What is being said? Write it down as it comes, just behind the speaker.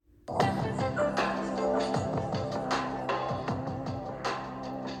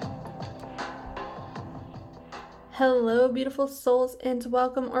Hello, beautiful souls, and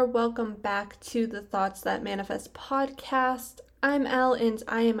welcome back to the Thoughts That Manifest podcast. I'm Elle, and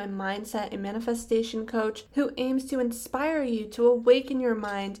I am a mindset and manifestation coach who aims to inspire you to awaken your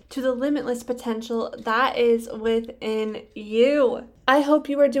mind to the limitless potential that is within you. I hope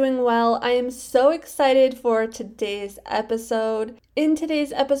you are doing well. I am so excited for today's episode. In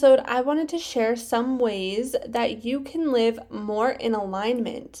today's episode, I wanted to share some ways that you can live more in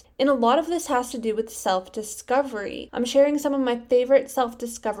alignment. And a lot of this has to do with self-discovery. I'm sharing some of my favorite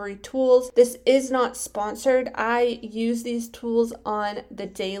self-discovery tools. This is not sponsored. I use these tools on the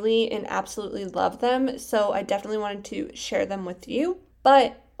daily and absolutely love them. So I definitely wanted to share them with you.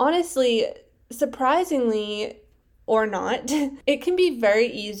 But honestly, surprisingly, or not, it can be very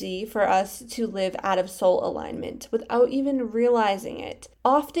easy for us to live out of soul alignment without even realizing it.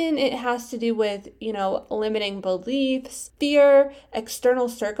 Often it has to do with, limiting beliefs, fear, external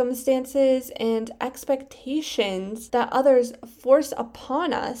circumstances, and expectations that others force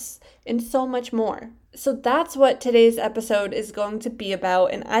upon us, and so much more. So that's what today's episode is going to be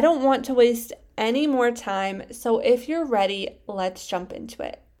about, and I don't want to waste any more time. So if you're ready, let's jump into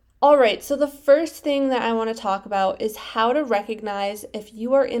it. All right, so the first thing that I want to talk about is how to recognize if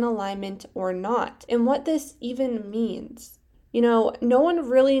you are in alignment or not, and what this even means. No one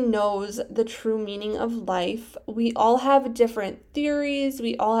really knows the true meaning of life. We all have different theories,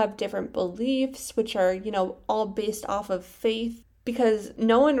 we all have different beliefs, which are, all based off of faith, because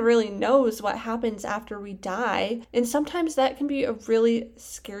no one really knows what happens after we die, and sometimes that can be really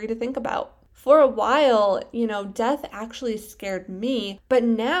scary to think about. For a while, death actually scared me, but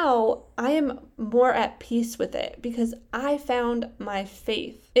now I am more at peace with it because I found my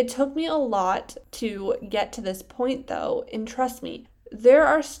faith. It took me a lot to get to this point though, and trust me, there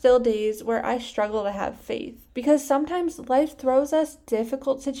are still days where I struggle to have faith because sometimes life throws us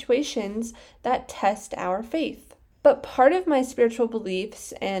difficult situations that test our faith. But part of my spiritual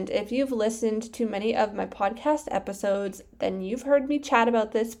beliefs, and if you've listened to many of my podcast episodes, then you've heard me chat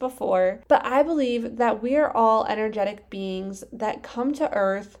about this before, but I believe that we are all energetic beings that come to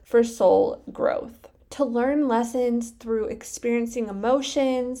earth for soul growth, to learn lessons through experiencing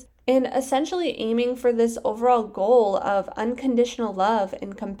emotions, and essentially aiming for this overall goal of unconditional love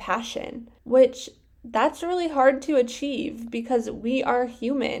and compassion, which that's really hard to achieve because we are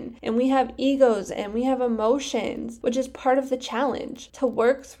human and we have egos and we have emotions, which is part of the challenge, to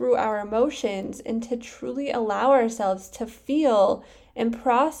work through our emotions and to truly allow ourselves to feel and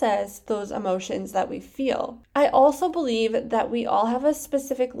process those emotions that we feel. I also believe that we all have a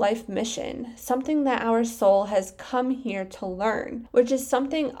specific life mission, something that our soul has come here to learn, which is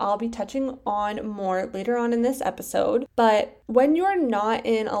something I'll be touching on more later on in this episode. But when you're not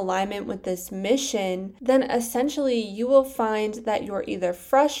in alignment with this mission, then essentially you will find that you're either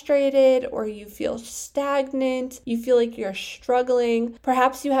frustrated or you feel stagnant, you feel like you're struggling,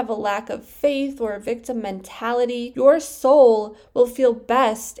 perhaps you have a lack of faith or a victim mentality. Your soul will feel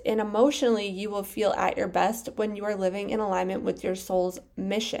best and emotionally you will feel at your best when you are living in alignment with your soul's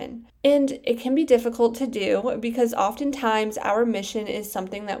mission. And it can be difficult to do because oftentimes our mission is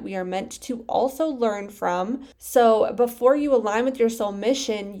something that we are meant to also learn from. So before you align with your soul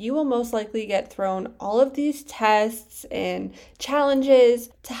mission, you will most likely get thrown all of these tests and challenges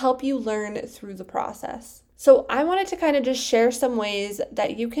to help you learn through the process. So I wanted to kind of just share some ways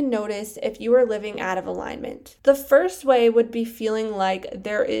that you can notice if you are living out of alignment. The first way would be feeling like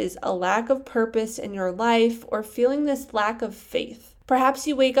there is a lack of purpose in your life or feeling this lack of faith. Perhaps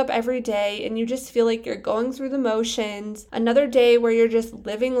you wake up every day and you just feel like you're going through the motions. Another day where you're just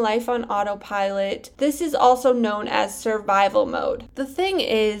living life on autopilot. This is also known as survival mode. The thing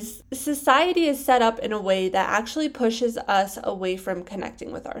is, society is set up in a way that actually pushes us away from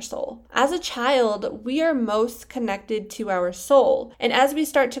connecting with our soul. As a child, we are most connected to our soul. And as we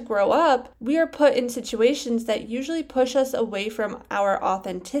start to grow up, we are put in situations that usually push us away from our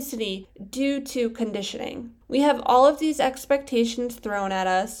authenticity due to conditioning. We have all of these expectations thrown at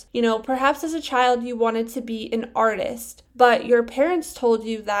us. Perhaps as a child you wanted to be an artist, but your parents told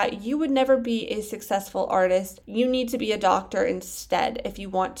you that you would never be a successful artist. You need to be a doctor instead if you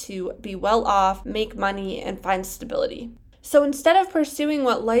want to be well off, make money, and find stability. So instead of pursuing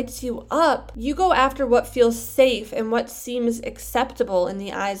what lights you up, you go after what feels safe and what seems acceptable in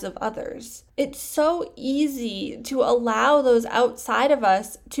the eyes of others. It's so easy to allow those outside of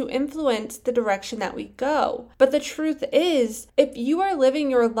us to influence the direction that we go. But the truth is, if you are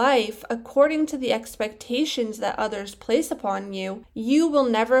living your life according to the expectations that others place upon you, you will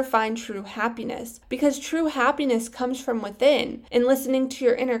never find true happiness, because true happiness comes from within and listening to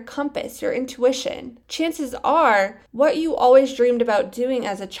your inner compass, your intuition. Chances are, what you always dreamed about doing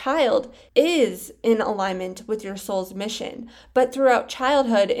as a child is in alignment with your soul's mission. But throughout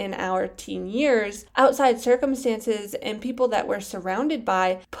childhood, in our teen years, outside circumstances and people that we're surrounded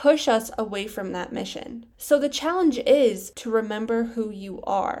by push us away from that mission. So the challenge is to remember who you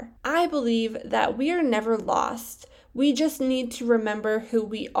are. I believe that we are never lost. We just need to remember who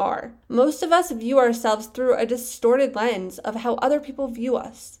we are. Most of us view ourselves through a distorted lens of how other people view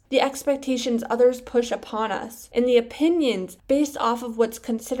us, the expectations others push upon us, and the opinions based off of what's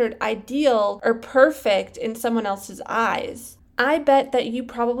considered ideal or perfect in someone else's eyes. I bet that you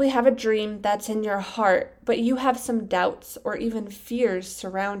probably have a dream that's in your heart, but you have some doubts or even fears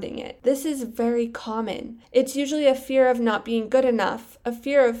surrounding it. This is very common. It's usually a fear of not being good enough, a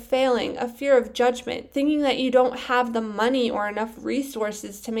fear of failing, a fear of judgment, thinking that you don't have the money or enough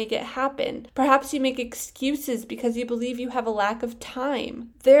resources to make it happen. Perhaps you make excuses because you believe you have a lack of time.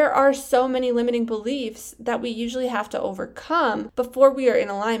 There are so many limiting beliefs that we usually have to overcome before we are in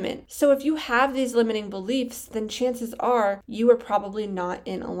alignment. So if you have these limiting beliefs, then chances are you are probably not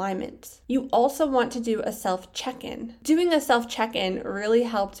in alignment. You also want to do a self-check-in. Doing a self-check-in really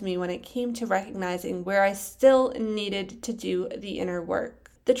helped me when it came to recognizing where I still needed to do the inner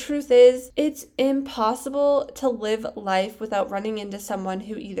work. The truth is, it's impossible to live life without running into someone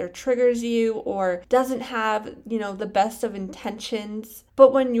who either triggers you or doesn't have, the best of intentions.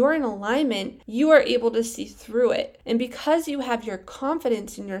 But when you're in alignment, you are able to see through it. And because you have your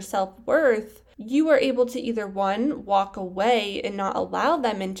confidence in your self-worth, you are able to either 1, walk away and not allow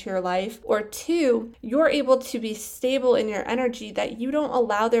them into your life, or 2, you're able to be stable in your energy that you don't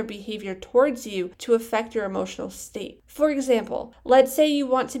allow their behavior towards you to affect your emotional state. For example, let's say you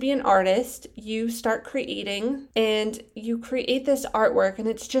want to be an artist, you start creating and you create this artwork and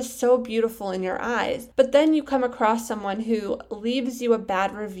it's just so beautiful in your eyes. But then you come across someone who leaves you a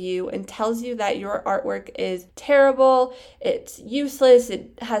bad review and tells you that your artwork is terrible, it's useless,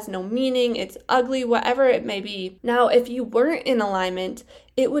 it has no meaning, it's ugly, whatever it may be. Now, if you weren't in alignment,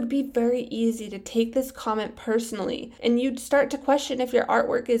 it would be very easy to take this comment personally, and you'd start to question if your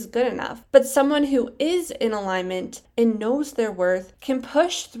artwork is good enough. But someone who is in alignment and knows their worth can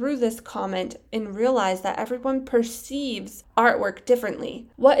push through this comment and realize that everyone perceives artwork differently.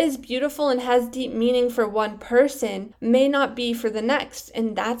 What is beautiful and has deep meaning for one person may not be for the next,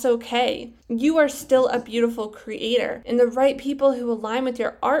 and that's okay. You are still a beautiful creator, and the right people who align with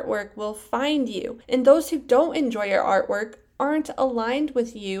your artwork will find you. And those who don't enjoy your artwork aren't aligned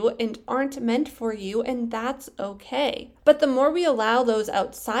with you and aren't meant for you, and that's okay. But the more we allow those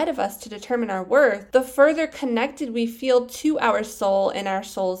outside of us to determine our worth, the further connected we feel to our soul and our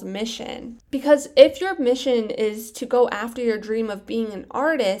soul's mission. Because if your mission is to go after your dream of being an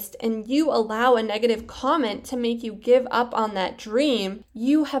artist and you allow a negative comment to make you give up on that dream,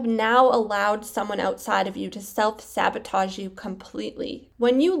 you have now allowed someone outside of you to self-sabotage you completely.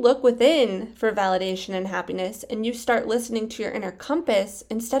 When you look within for validation and happiness and you start listening to your inner compass,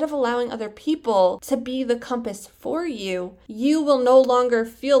 instead of allowing other people to be the compass for you, you will no longer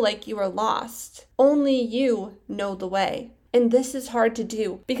feel like you are lost. Only you know the way. And this is hard to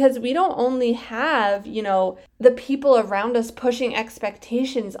do because we don't only have, the people around us pushing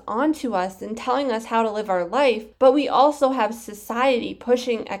expectations onto us and telling us how to live our life, but we also have society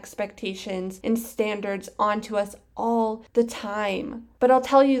pushing expectations and standards onto us all the time. But I'll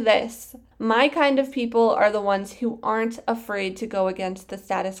tell you this, my kind of people are the ones who aren't afraid to go against the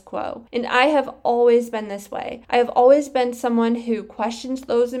status quo. And I have always been this way. I have always been someone who questions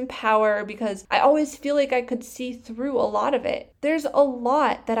those in power because I always feel like I could see through a lot of it. There's a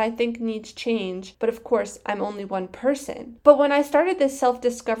lot that I think needs change, but of course, I'm only one person. But when I started this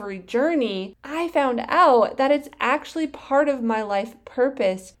self-discovery journey, I found out that it's actually part of my life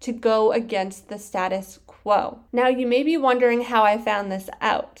purpose to go against the status quo. Now, you may be wondering how I found this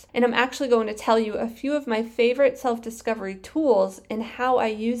out, and I'm actually going to tell you a few of my favorite self-discovery tools and how I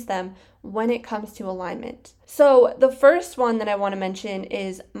use them when it comes to alignment. So the first one that I want to mention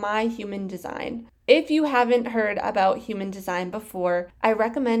is my human design. If you haven't heard about human design before, I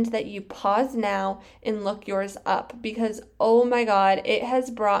recommend that you pause now and look yours up because, oh my God, it has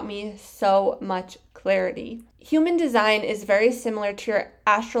brought me so much clarity. Human design is very similar to your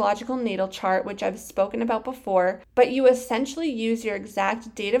astrological natal chart, which I've spoken about before, but you essentially use your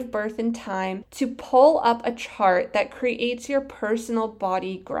exact date of birth and time to pull up a chart that creates your personal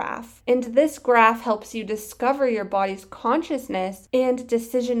body graph. And this graph helps you discover your body's consciousness and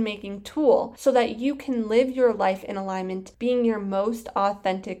decision-making tool so that you can live your life in alignment, being your most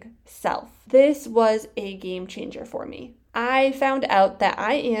authentic self. This was a game changer for me. I found out that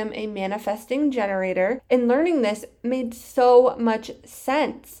I am a manifesting generator, and learning this made so much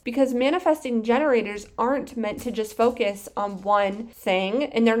sense because manifesting generators aren't meant to just focus on one thing,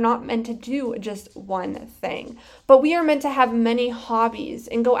 and they're not meant to do just one thing. But we are meant to have many hobbies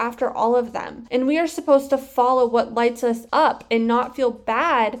and go after all of them. And we are supposed to follow what lights us up and not feel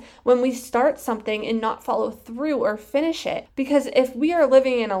bad when we start something and not follow through or finish it. Because if we are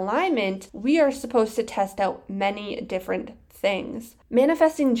living in alignment, we are supposed to test out many different things.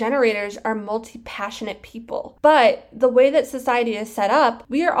 Manifesting generators are multi-passionate people, but the way that society is set up,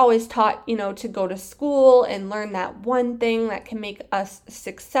 we are always taught, to go to school and learn that one thing that can make us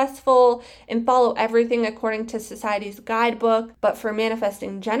successful and follow everything according to society's guidebook. But for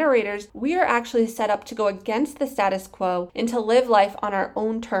manifesting generators, we are actually set up to go against the status quo and to live life on our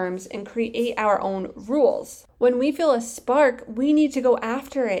own terms and create our own rules. When we feel a spark, we need to go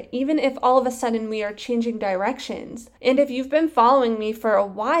after it, even if all of a sudden we are changing directions. And if you've been following me for a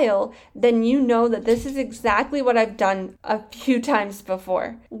while, then you know that this is exactly what I've done a few times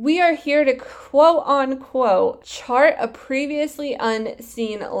before. We are here to quote unquote chart a previously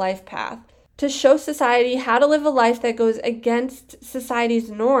unseen life path, to show society how to live a life that goes against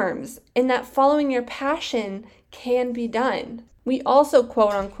society's norms and that following your passion can be done. We also,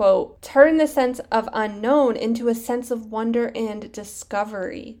 quote unquote, turn the sense of unknown into a sense of wonder and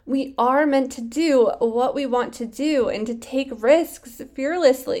discovery. We are meant to do what we want to do and to take risks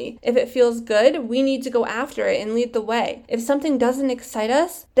fearlessly. If it feels good, we need to go after it and lead the way. If something doesn't excite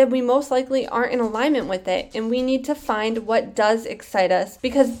us, then we most likely aren't in alignment with it, and we need to find what does excite us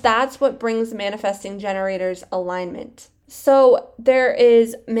because that's what brings manifesting generators alignment. So there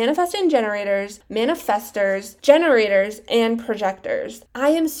is manifesting generators, manifestors, generators, and projectors. I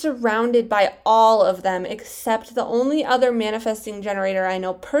am surrounded by all of them, except the only other manifesting generator I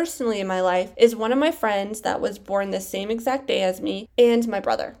know personally in my life is one of my friends that was born the same exact day as me and my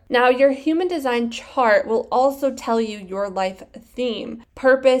brother. Now, your human design chart will also tell you your life theme,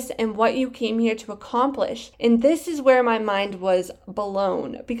 purpose, and what you came here to accomplish. And this is where my mind was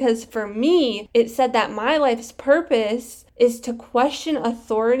blown because for me, it said that my life's purpose is to question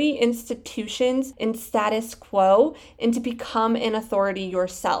authority, institutions, and status quo, and to become an authority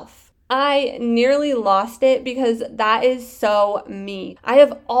yourself. I nearly lost it because that is so me. I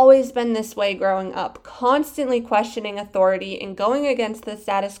have always been this way growing up, constantly questioning authority and going against the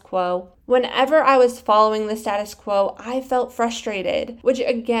status quo. Whenever I was following the status quo, I felt frustrated, which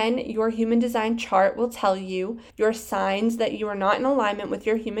again, your human design chart will tell you your signs that you are not in alignment with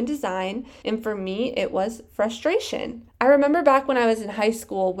your human design. And for me, it was frustration. I remember back when I was in high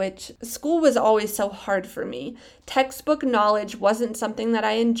school, which school was always so hard for me. Textbook knowledge wasn't something that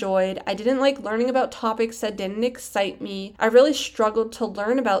I enjoyed. I didn't like learning about topics that didn't excite me. I really struggled to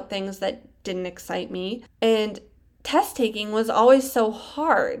learn about things that didn't excite me. And test taking was always so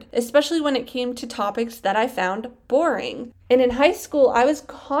hard, especially when it came to topics that I found boring. And in high school, I was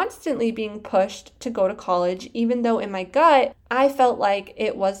constantly being pushed to go to college, even though in my gut, I felt like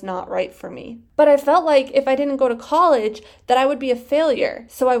it was not right for me. But I felt like if I didn't go to college, that I would be a failure.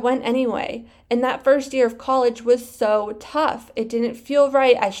 So I went anyway. And that first year of college was so tough. It didn't feel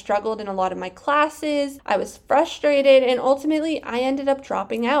right. I struggled in a lot of my classes. I was frustrated. And ultimately, I ended up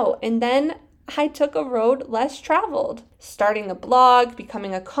dropping out. And then I took a road less traveled, starting a blog,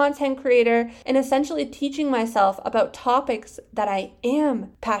 becoming a content creator, and essentially teaching myself about topics that I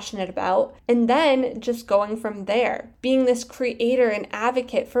am passionate about, and then just going from there. Being this creator and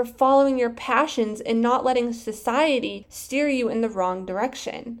advocate for following your passions and not letting society steer you in the wrong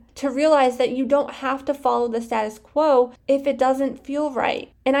direction. To realize that you don't have to follow the status quo if it doesn't feel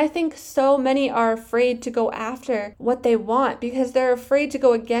right. And I think so many are afraid to go after what they want because they're afraid to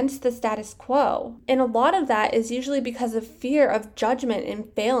go against the status quo. And a lot of that is usually because of fear of judgment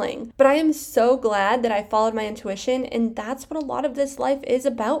and failing. But I am so glad that I followed my intuition, and that's what a lot of this life is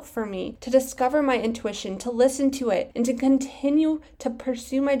about for me. To discover my intuition, to listen to it, and to continue to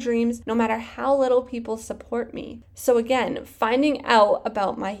pursue my dreams no matter how little people support me. So again, finding out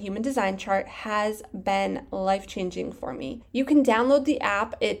about my human design chart has been life-changing for me. You can download the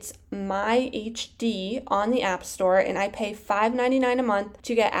app. It's MyHD on the App Store, and I pay $5.99 a month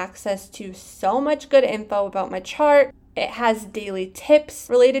to get access to so much good info about my chart, It has daily tips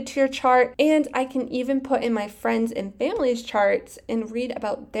related to your chart, and I can even put in my friends' and family's charts and read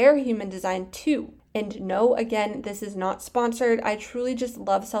about their human design too. And no, again, this is not sponsored. I truly just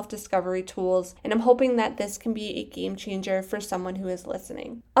love self-discovery tools, and I'm hoping that this can be a game changer for someone who is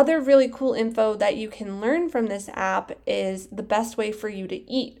listening. Other really cool info that you can learn from this app is the best way for you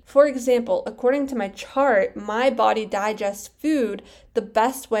to eat. For example, according to my chart, my body digests food the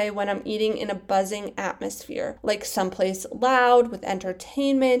best way when I'm eating in a buzzing atmosphere, like someplace loud with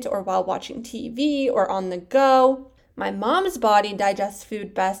entertainment or while watching TV or on the go. My mom's body digests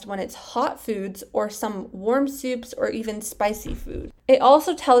food best when it's hot foods or some warm soups or even spicy food. It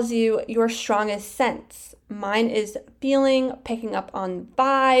also tells you your strongest sense. Mine is feeling, picking up on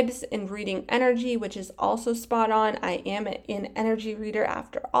vibes, and reading energy, which is also spot on. I am an energy reader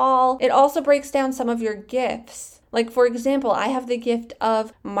after all. It also breaks down some of your gifts. Like, for example, I have the gift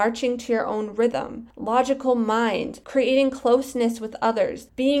of marching to your own rhythm, logical mind, creating closeness with others,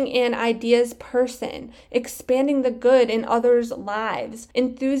 being an ideas person, expanding the good in others' lives,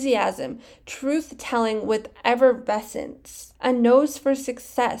 enthusiasm, truth-telling with effervescence, a nose for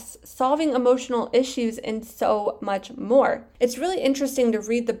success, solving emotional issues, and so much more. It's really interesting to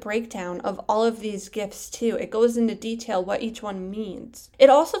read the breakdown of all of these gifts too. It goes into detail what each one means. It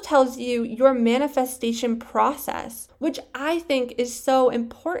also tells you your manifestation process, which I think is so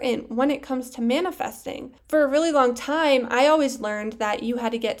important when it comes to manifesting. For a really long time, I always learned that you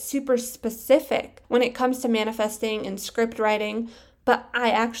had to get super specific when it comes to manifesting and script writing, but I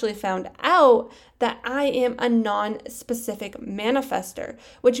actually found out that I am a non-specific manifester,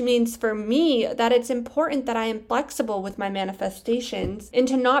 which means for me that it's important that I am flexible with my manifestations and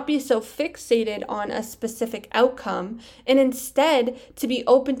to not be so fixated on a specific outcome, and instead to be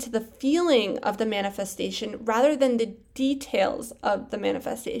open to the feeling of the manifestation rather than the details of the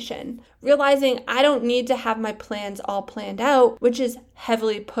manifestation. Realizing I don't need to have my plans all planned out, which is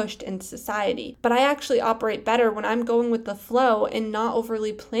heavily pushed in society, but I actually operate better when I'm going with the flow and not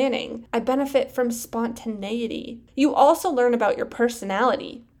overly planning. I benefit from spontaneity. You also learn about your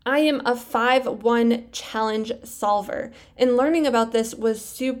personality. I am a 5-1 challenge solver, and learning about this was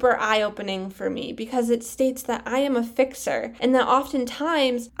super eye-opening for me because it states that I am a fixer and that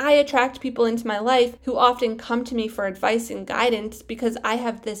oftentimes I attract people into my life who often come to me for advice and guidance because I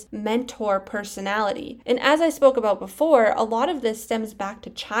have this mentor personality. And as I spoke about before, a lot of this stems back to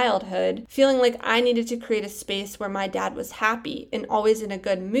childhood, feeling like I needed to create a space where my dad was happy and always in a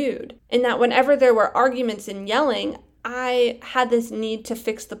good mood, and that whenever there were arguments and yelling, I had this need to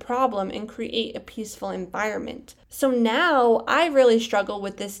fix the problem and create a peaceful environment. So now I really struggle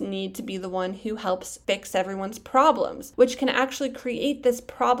with this need to be the one who helps fix everyone's problems, which can actually create this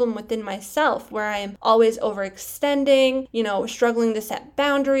problem within myself where I am always overextending, struggling to set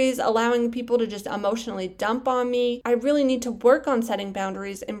boundaries, allowing people to just emotionally dump on me. I really need to work on setting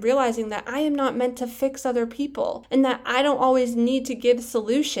boundaries and realizing that I am not meant to fix other people and that I don't always need to give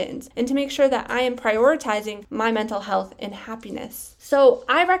solutions, and to make sure that I am prioritizing my mental health and happiness. So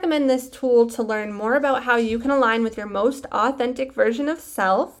I recommend this tool to learn more about how you can align with your most authentic version of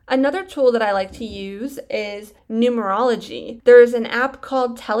self. Another tool that I like to use is numerology. There's an app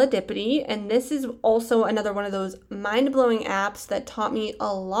called Teledipity, and this is also another one of those mind-blowing apps that taught me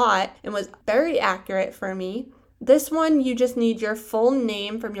a lot and was very accurate for me. This one, you just need your full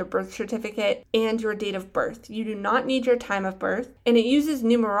name from your birth certificate and your date of birth. You do not need your time of birth, and it uses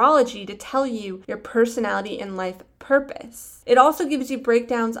numerology to tell you your personality and life purpose. It also gives you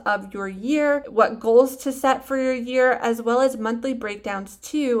breakdowns of your year, what goals to set for your year, as well as monthly breakdowns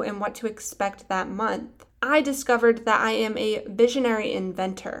too, and what to expect that month. I discovered that I am a visionary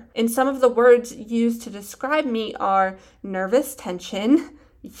inventor, and some of the words used to describe me are nervous tension,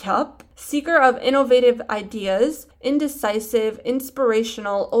 yup, seeker of innovative ideas, indecisive,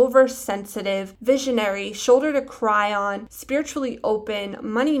 inspirational, oversensitive, visionary, shoulder to cry on, spiritually open,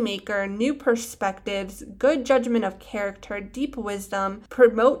 moneymaker, new perspectives, good judgment of character, deep wisdom,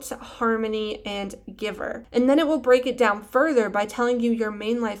 promotes harmony, and giver. And then it will break it down further by telling you your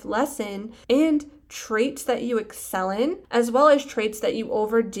main life lesson and traits that you excel in, as well as traits that you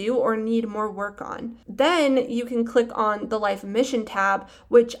overdo or need more work on. Then you can click on the Life Mission tab,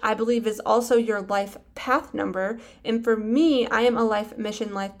 which I believe is also your life path number. And for me, I am a Life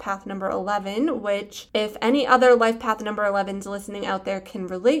Mission Life Path number 11, which if any other Life Path number 11s listening out there can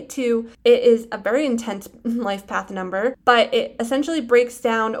relate to, it is a very intense life path number, but it essentially breaks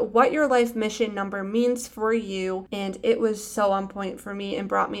down what your life mission number means for you. And it was so on point for me and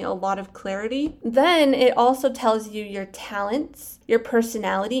brought me a lot of clarity. Then it also tells you your talents, your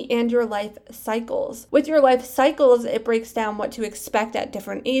personality, and your life cycles. With your life cycles, it breaks down what to expect at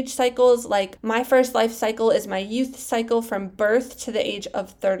different age cycles. Like my first life cycle is my youth cycle from birth to the age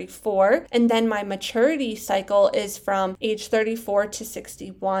of 34. And then my maturity cycle is from age 34 to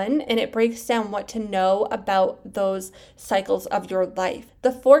 61. And it breaks down what to know about those cycles of your life.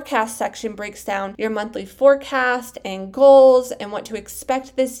 The forecast section breaks down your monthly forecast and goals and what to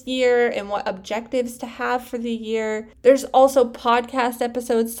expect this year and what objectives to have for the year. There's also podcast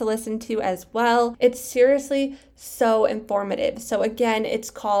episodes to listen to as well. It's seriously so informative. So again, it's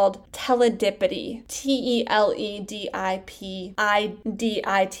called Teledipity,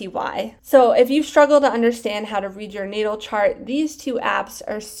 Teledipity. So if you struggle to understand how to read your natal chart, these two apps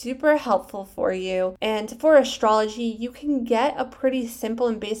are super helpful for you. And for astrology, you can get a pretty simple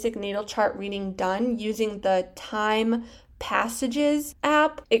and basic natal chart reading done using the Time Passages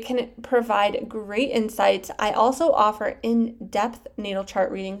app. It can provide great insights. I also offer in-depth natal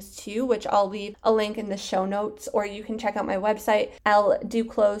chart readings too, which I'll leave a link in the show notes, or you can check out my website,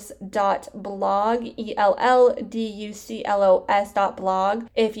 elduclos.blog, ELLDUCLOS.blog,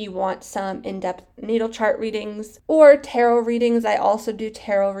 if you want some in-depth natal chart readings or tarot readings. I also do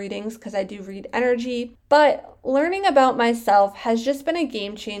tarot readings because I do read energy. But learning about myself has just been a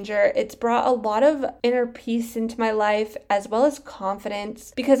game changer. It's brought a lot of inner peace into my life, as well as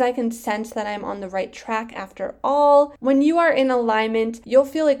confidence, because I can sense that I'm on the right track after all. When you are in alignment, you'll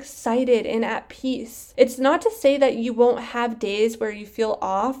feel excited and at peace. It's not to say that you won't have days where you feel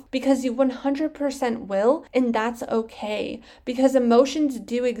off, because you 100% will, and that's okay, because emotions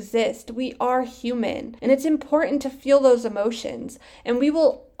do exist. We are human, and it's important to feel those emotions, and we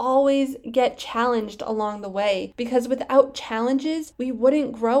will always get challenged along the way, because without challenges, we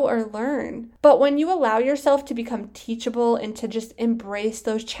wouldn't grow or learn. But when you allow yourself to become teachable and to just embrace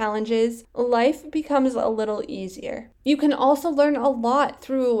those challenges, life becomes a little easier. You can also learn a lot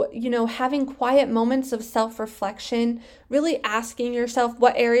through, having quiet moments of self-reflection, really asking yourself,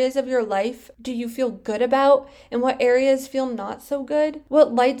 what areas of your life do you feel good about and what areas feel not so good?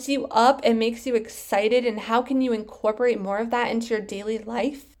 What lights you up and makes you excited, and how can you incorporate more of that into your daily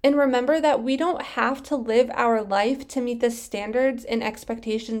life? And remember that we don't have to live our life to meet the standards and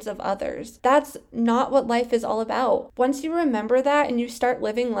expectations of others. That's not what life is all about. Once you remember that and you start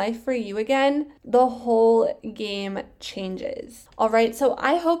living life for you again, the whole game changes. All right, so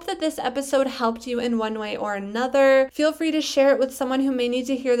I hope that this episode helped you in one way or another. Feel free to share it with someone who may need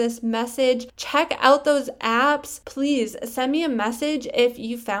to hear this message. Check out those apps. Please send me a message if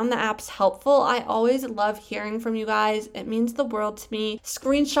you found the apps helpful. I always love hearing from you guys. It means the world to me.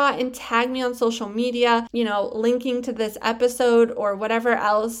 Screenshot and tag me on social media, linking to this episode or whatever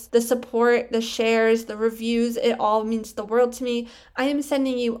else. The support, the shares, the reviews, it all means the world to me. I am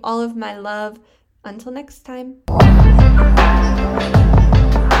sending you all of my love. Until next time.